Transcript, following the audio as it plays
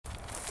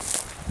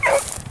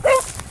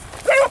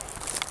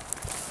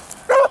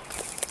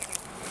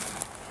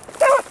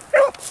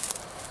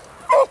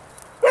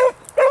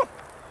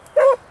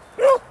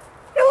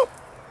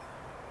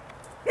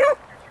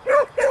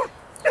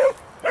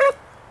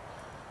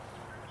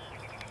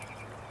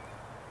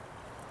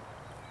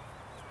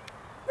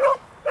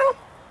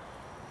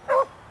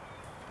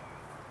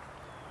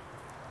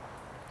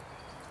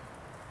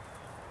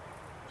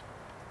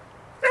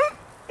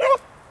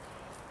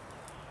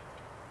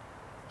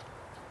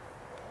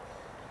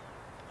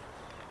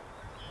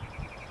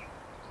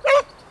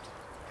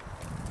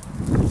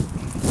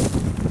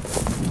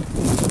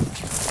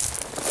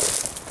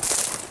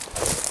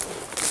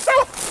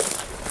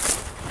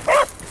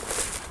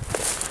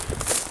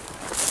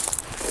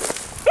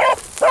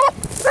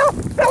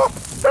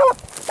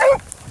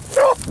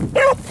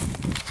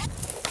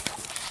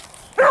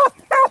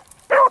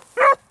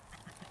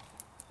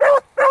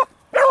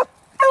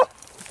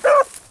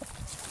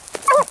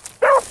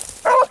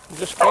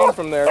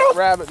that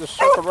rabbit just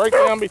circled right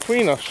down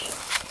between us.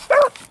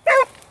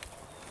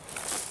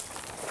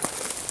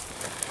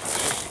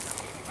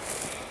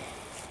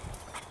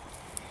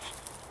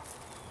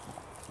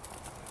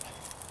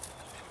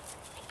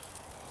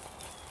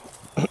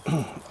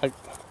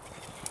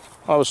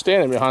 I was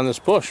standing behind this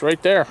bush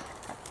right there.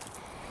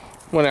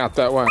 Went out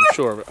that way, I'm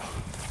sure of it.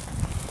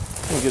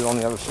 Let me get it on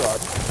the other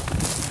side.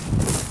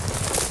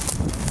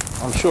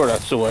 I'm sure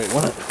that's the way it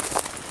went.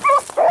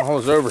 I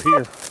was over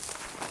here.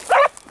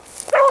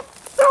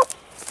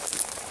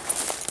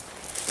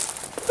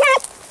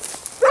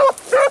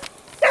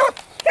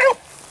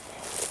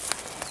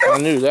 I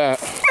knew that.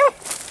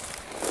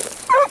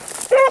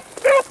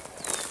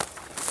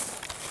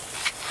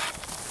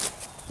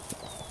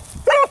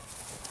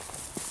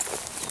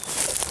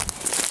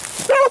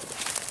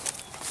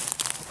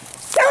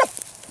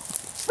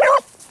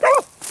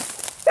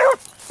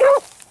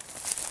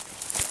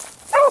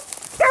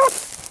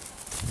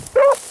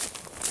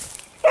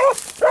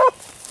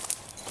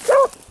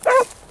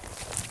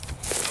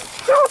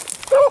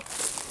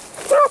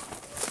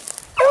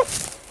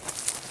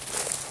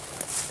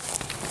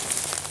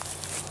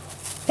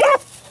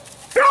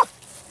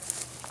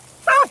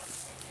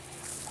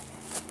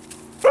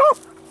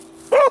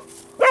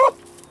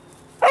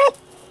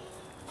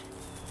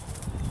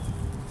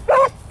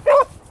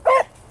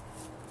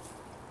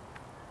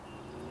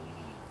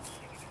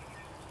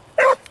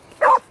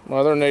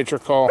 Mother Nature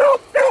call.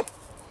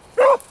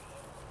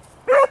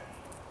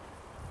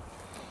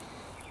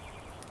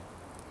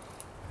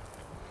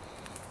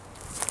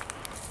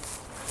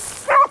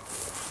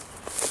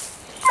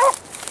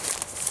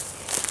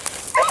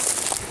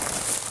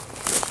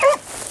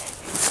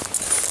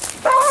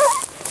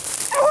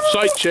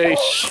 Sight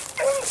chase.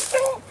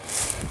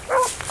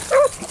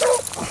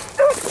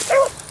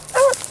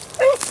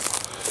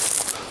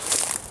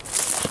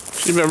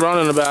 She's been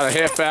running about a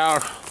half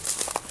hour.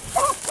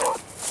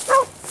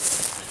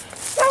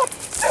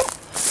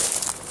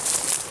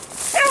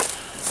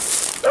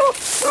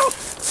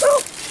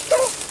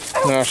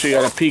 Now she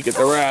got a peek at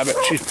the rabbit.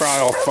 She's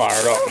probably all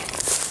fired up.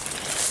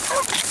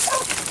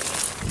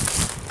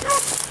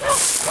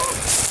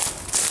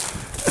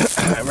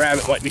 That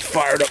rabbit might be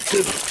fired up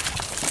too.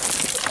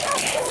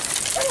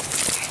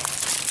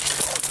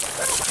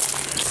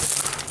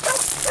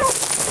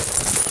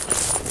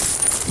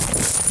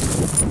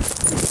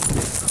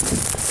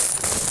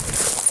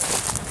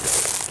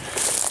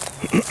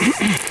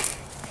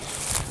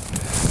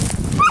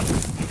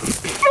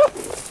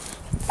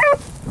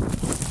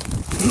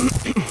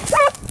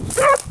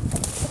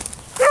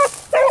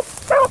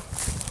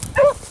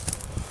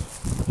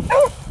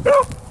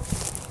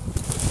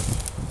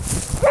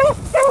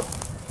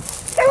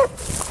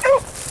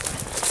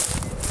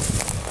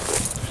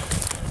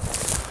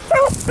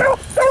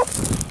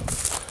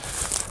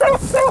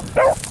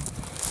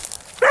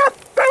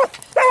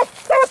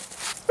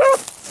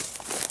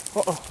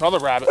 Uh-oh, another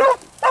rabbit.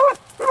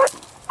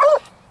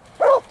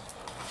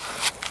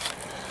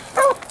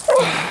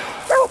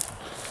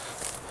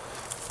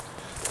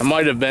 It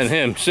might have been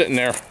him sitting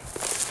there.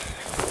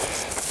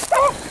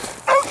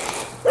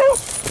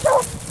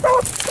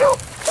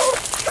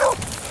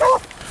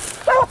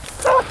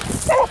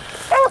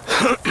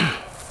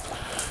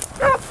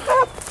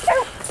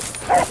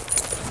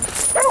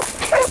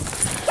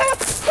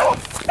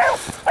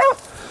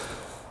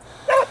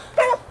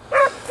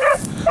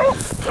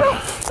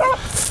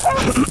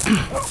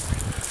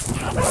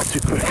 Not too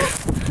quick.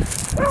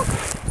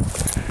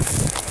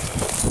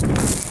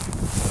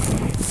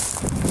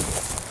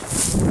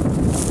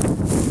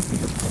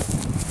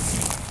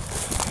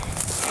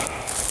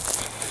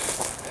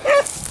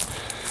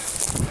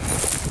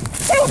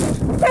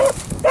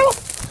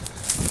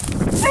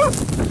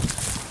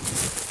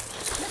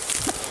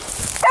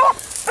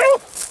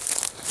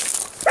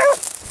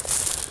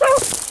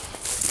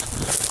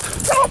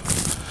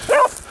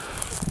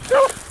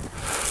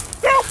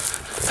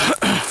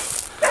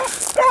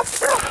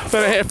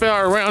 About a half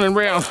hour round and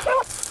round.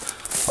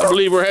 I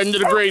believe we're heading to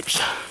the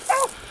grapes.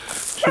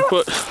 Should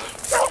put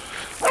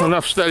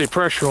enough steady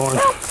pressure on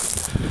it.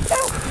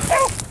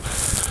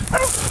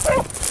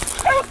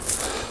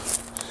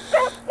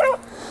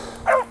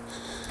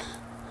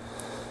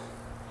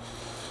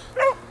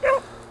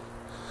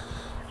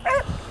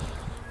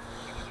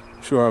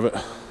 Sure of it.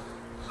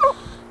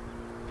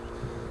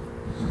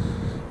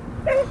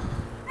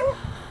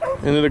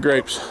 Into the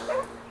grapes.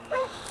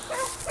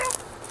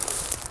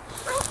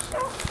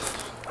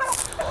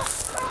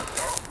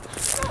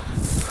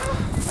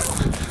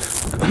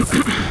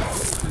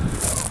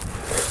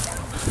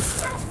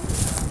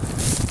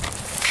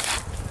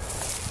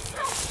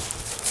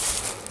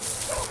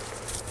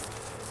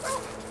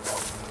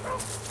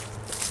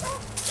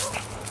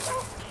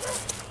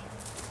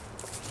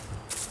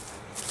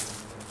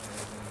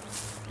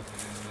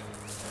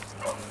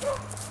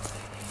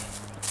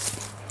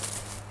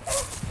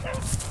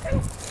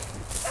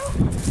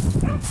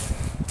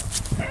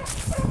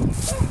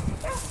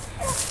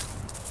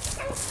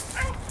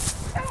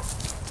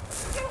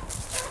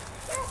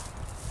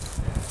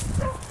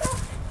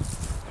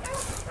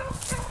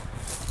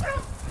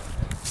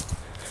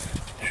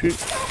 Shoot.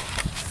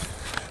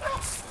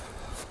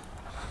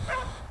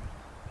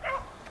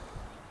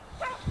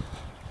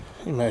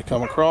 He may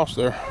come across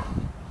there.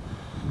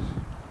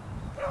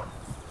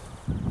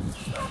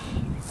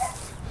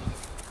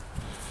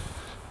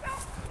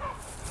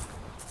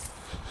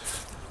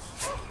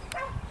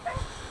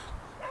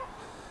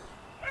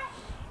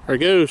 There he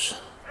goes.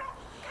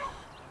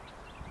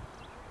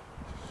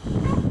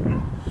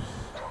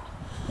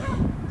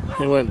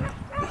 He went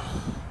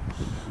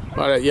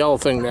by that yellow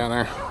thing down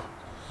there.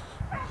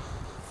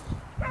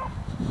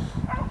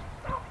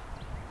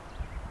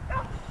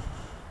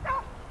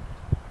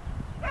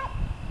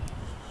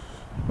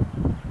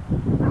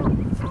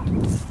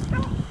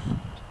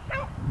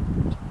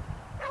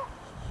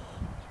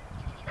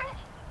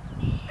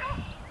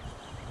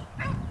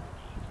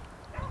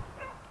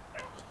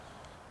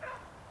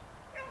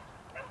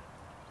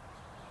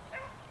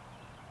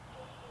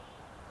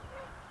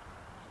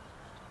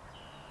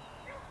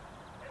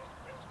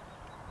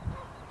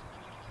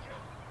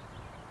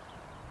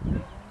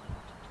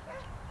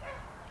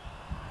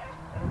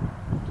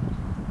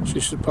 She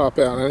should pop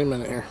out any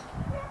minute here.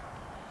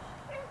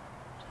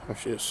 There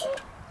she is.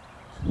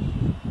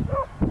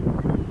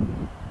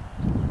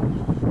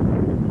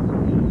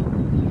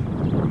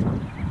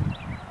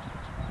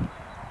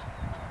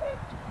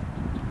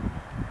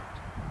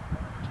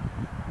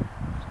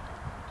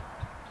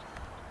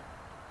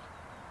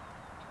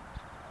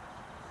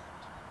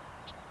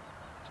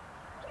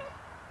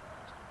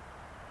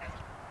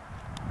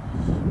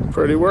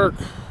 Pretty work.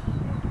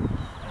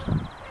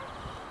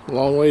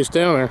 Long ways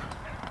down there.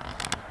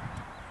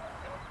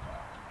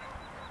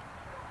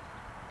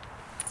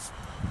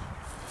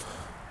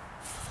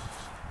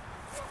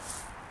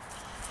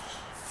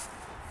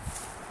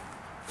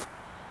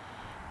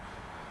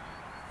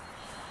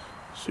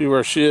 See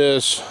where she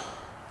is.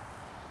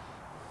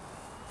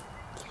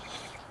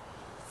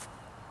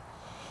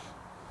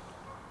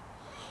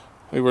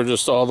 We were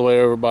just all the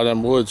way over by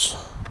them woods.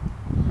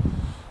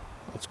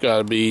 It's got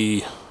to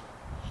be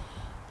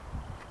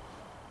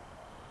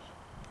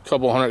a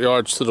couple 100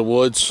 yards to the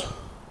woods.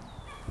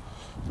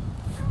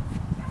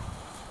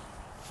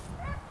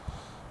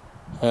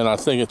 And I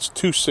think it's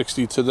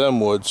 260 to them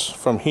woods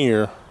from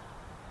here.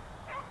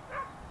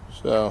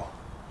 So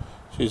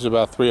she's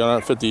about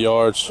 350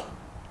 yards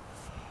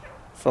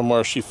from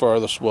where she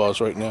farthest was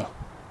right now.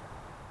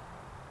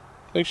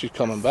 I think she's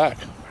coming back.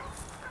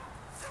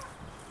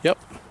 Yep.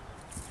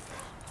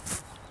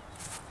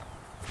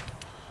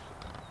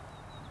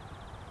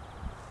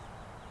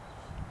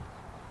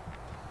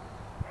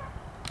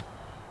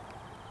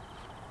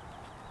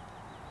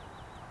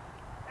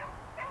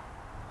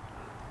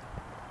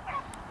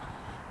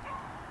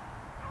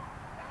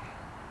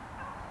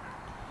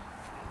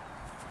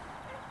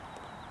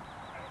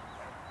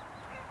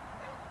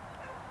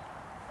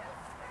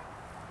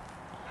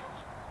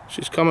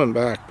 She's coming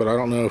back, but I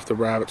don't know if the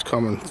rabbit's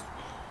coming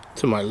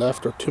to my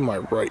left or to my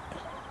right.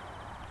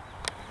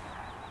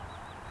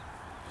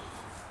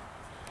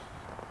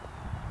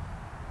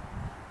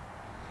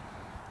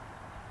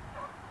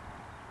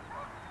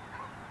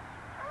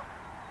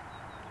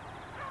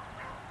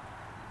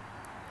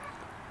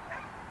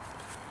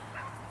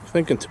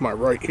 Thinking to my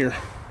right here.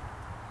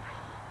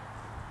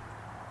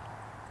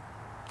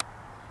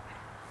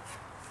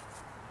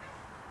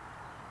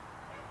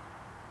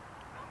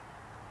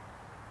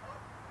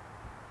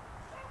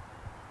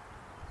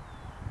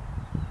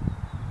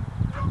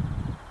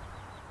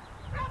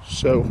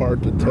 So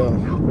hard to tell.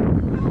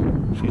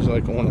 She's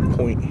like on a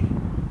point.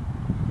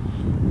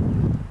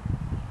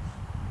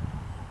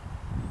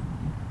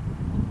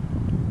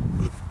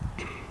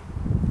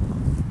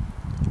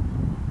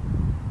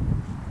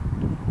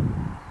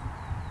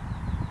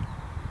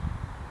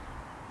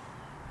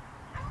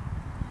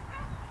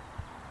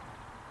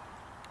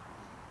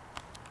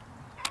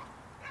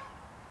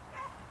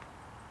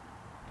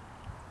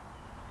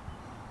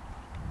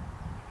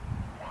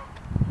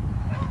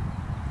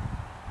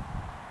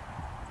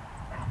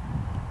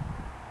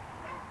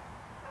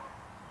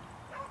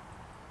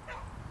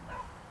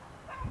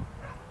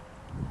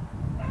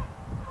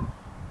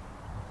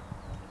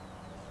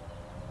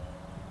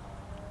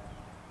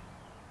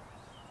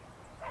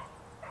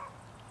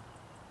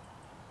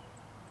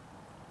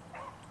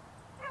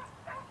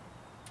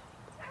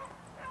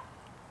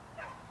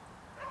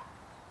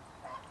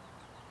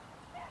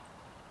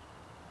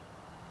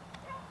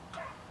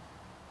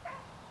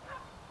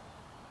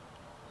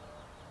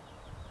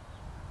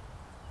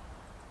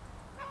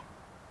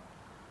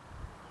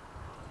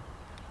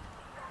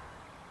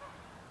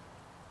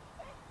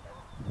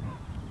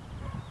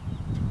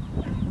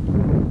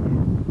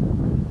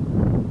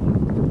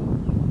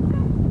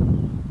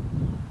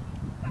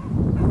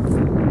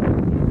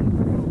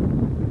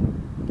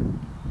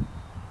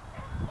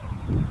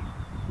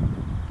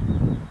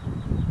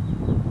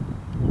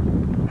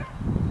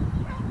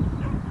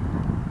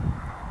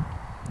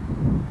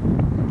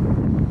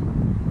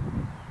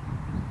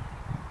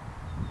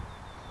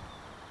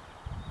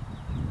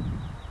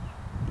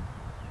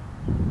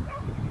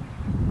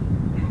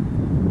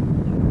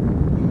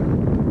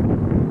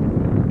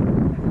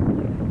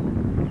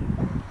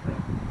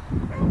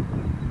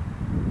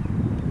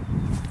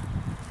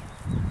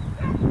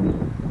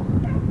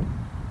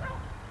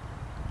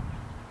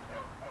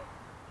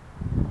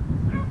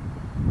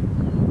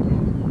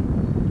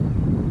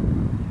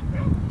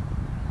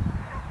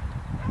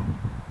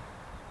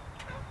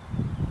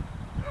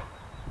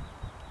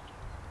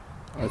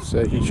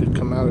 say he should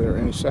come out of there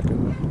any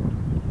second.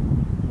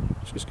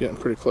 She's getting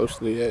pretty close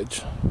to the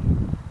edge.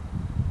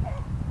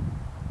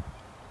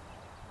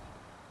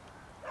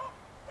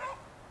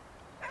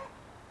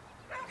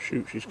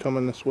 Shoot, she's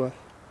coming this way.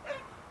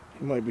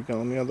 He might be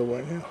going the other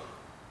way now.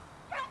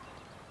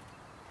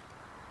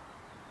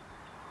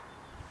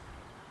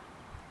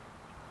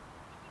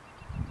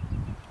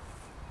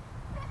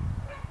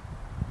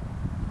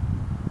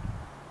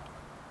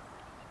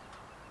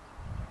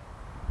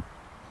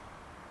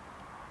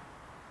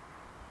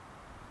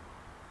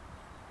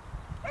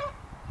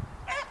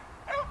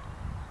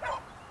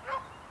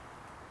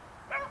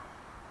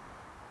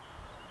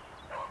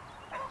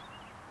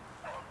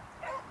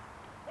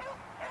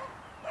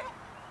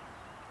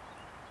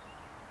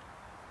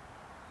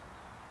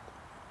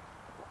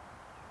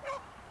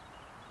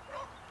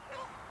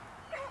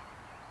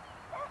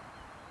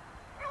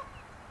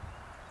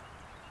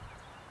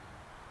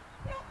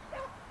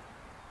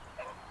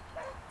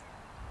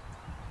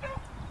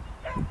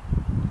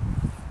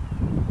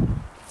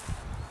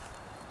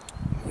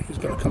 He's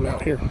going to come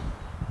out here.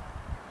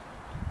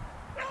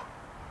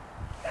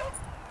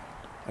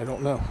 I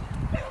don't know.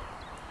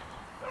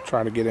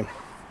 Try to get him.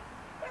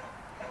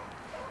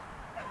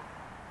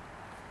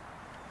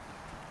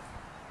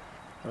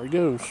 There he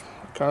goes.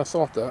 I kind of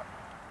thought that.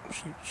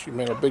 She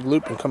made a big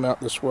loop and come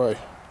out this way.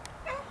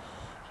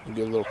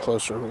 Get a little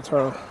closer with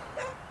her.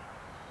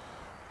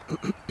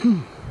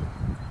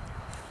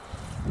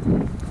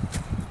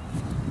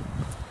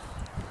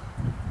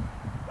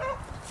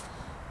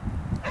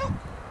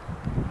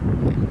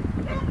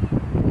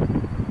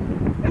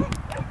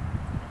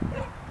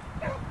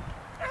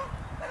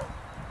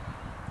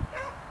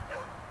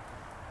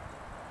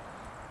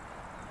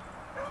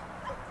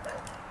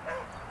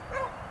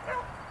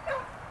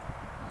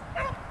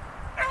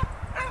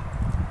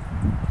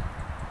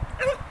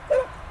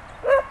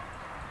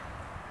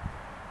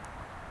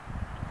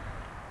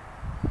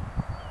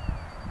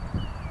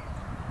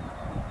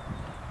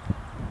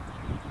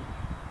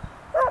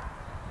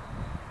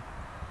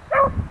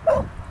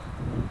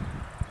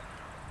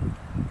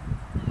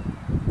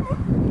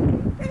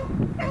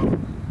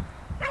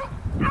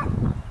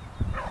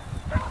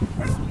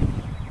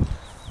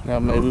 Now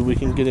maybe we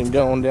can get him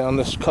going down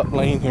this cut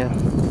lane here.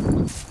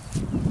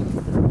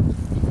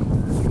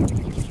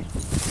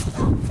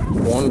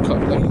 One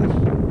cut lane.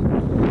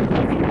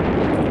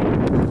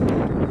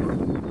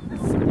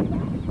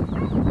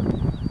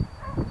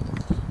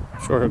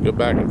 Sure, he'll get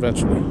back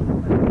eventually.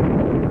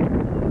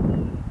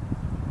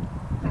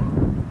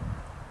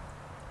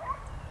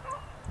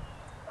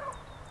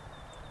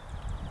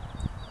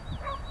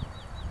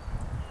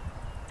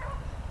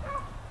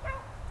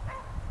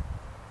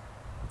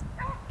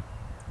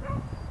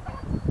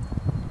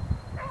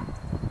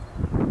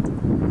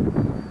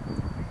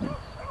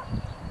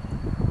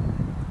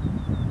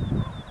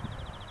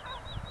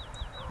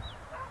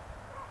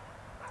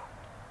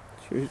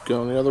 He's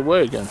going the other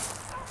way again.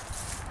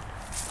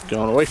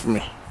 Going away from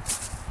me.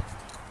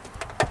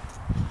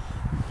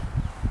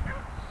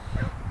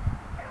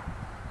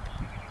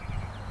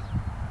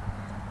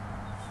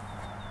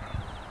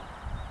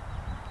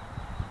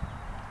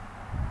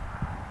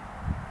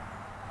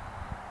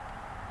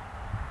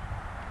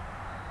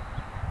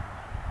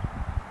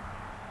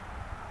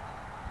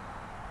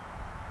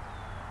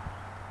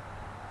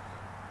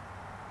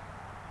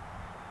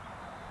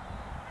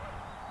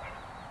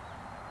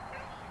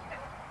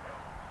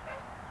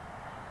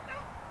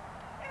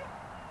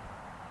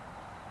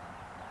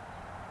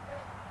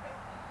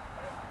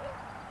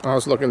 I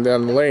was looking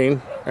down the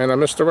lane and I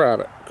missed the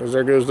rabbit because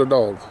there goes the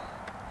dog.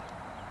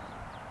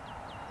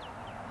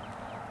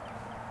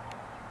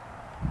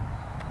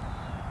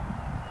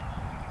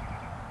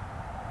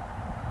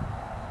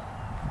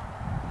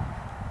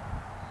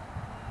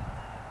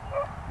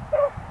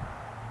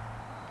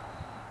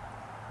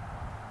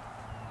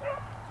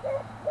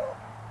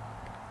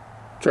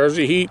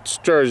 Jersey Heat's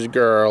Jersey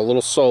Girl, a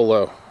little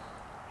solo.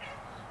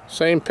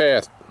 Same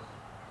path.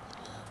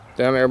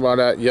 Down there by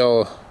that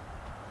yellow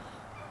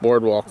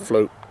boardwalk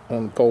float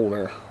on the pole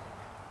there.